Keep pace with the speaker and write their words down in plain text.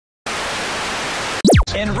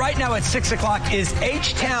And right now at 6 o'clock, is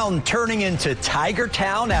H-Town turning into Tiger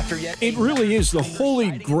Town after yet? It really is the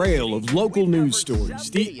holy grail of local news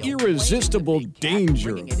stories, the irresistible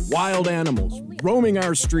danger of wild animals roaming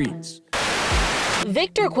our streets.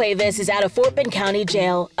 Victor Cuevas is out of Fort Bend County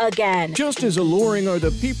Jail again. Just as alluring are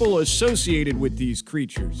the people associated with these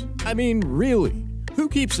creatures. I mean, really, who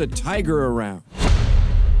keeps a tiger around?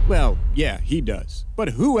 Well, yeah, he does. But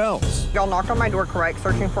who else? Y'all knocked on my door, correct?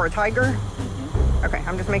 Searching for a tiger? Okay,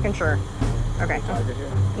 I'm just making sure. Okay.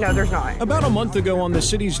 No, there's not. About a month ago on the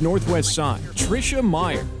city's northwest side, Tricia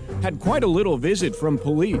Meyer had quite a little visit from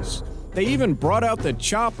police. They even brought out the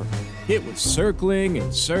chopper. It was circling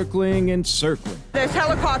and circling and circling. This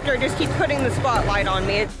helicopter just keeps putting the spotlight on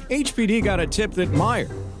me. HPD got a tip that Meyer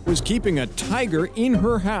was keeping a tiger in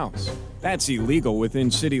her house. That's illegal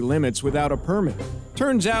within city limits without a permit.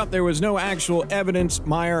 Turns out there was no actual evidence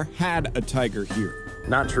Meyer had a tiger here.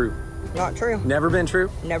 Not true. Not true. Never been true?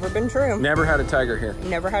 Never been true. Never had a tiger here.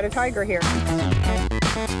 Never had a tiger here.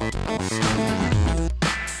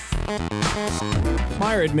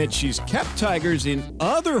 Meyer admits she's kept tigers in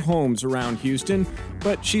other homes around Houston,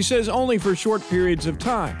 but she says only for short periods of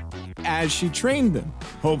time, as she trained them,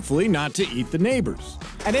 hopefully not to eat the neighbors.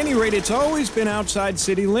 At any rate, it's always been outside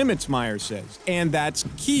city limits, Meyer says, and that's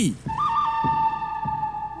key.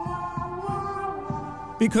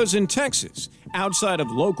 Because in Texas, outside of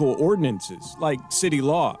local ordinances like city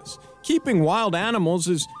laws, keeping wild animals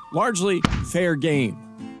is largely fair game.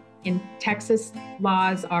 In Texas,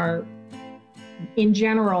 laws are, in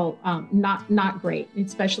general, not great,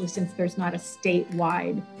 especially since there's not a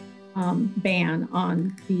statewide ban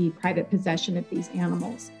on the private possession of these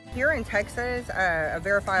animals. Here in Texas, a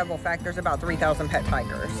verifiable fact, there's about 3,000 pet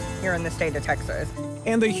tigers here in the state of Texas.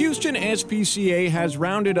 And the Houston SPCA has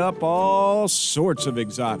rounded up all sorts of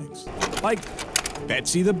exotics, like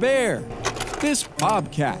Betsy the bear, this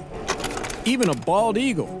bobcat, even a bald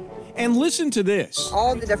eagle. And listen to this.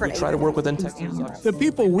 All the different... We try to work within Texas. The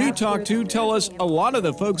people we talk to tell us a lot of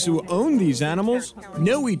the folks who own these animals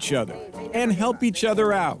know each other and help each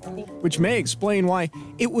other out, which may explain why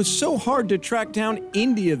it was so hard to track down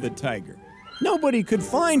India the tiger. Nobody could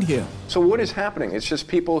find him. So what is happening? It's just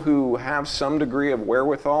people who have some degree of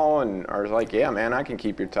wherewithal and are like, yeah, man, I can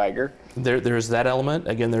keep your tiger. There's that element.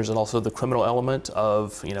 Again, there's also the criminal element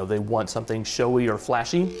of, they want something showy or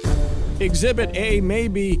flashy. Exhibit A may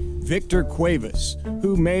be Victor Cuevas,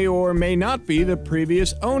 who may or may not be the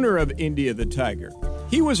previous owner of India the tiger.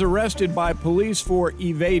 He was arrested by police for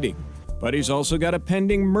evading, but he's also got a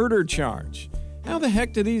pending murder charge. How the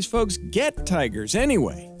heck do these folks get tigers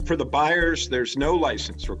anyway? For the buyers, there's no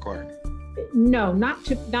license required. No, not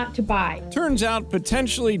to buy. Turns out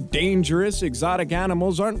potentially dangerous exotic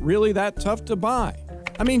animals aren't really that tough to buy.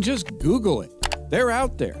 I mean, just Google it. They're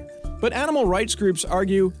out there. But animal rights groups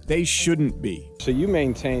argue they shouldn't be. So you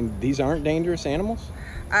maintain these aren't dangerous animals?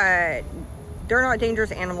 They're not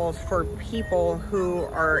dangerous animals for people who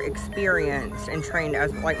are experienced and trained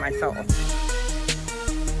as like myself.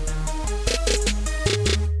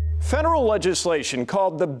 Federal legislation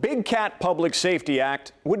called the Big Cat Public Safety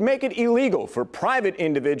Act would make it illegal for private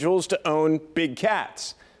individuals to own big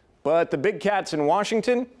cats. But the big cats in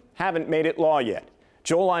Washington haven't made it law yet.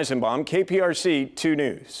 Joel Eisenbaum, KPRC 2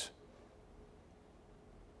 News.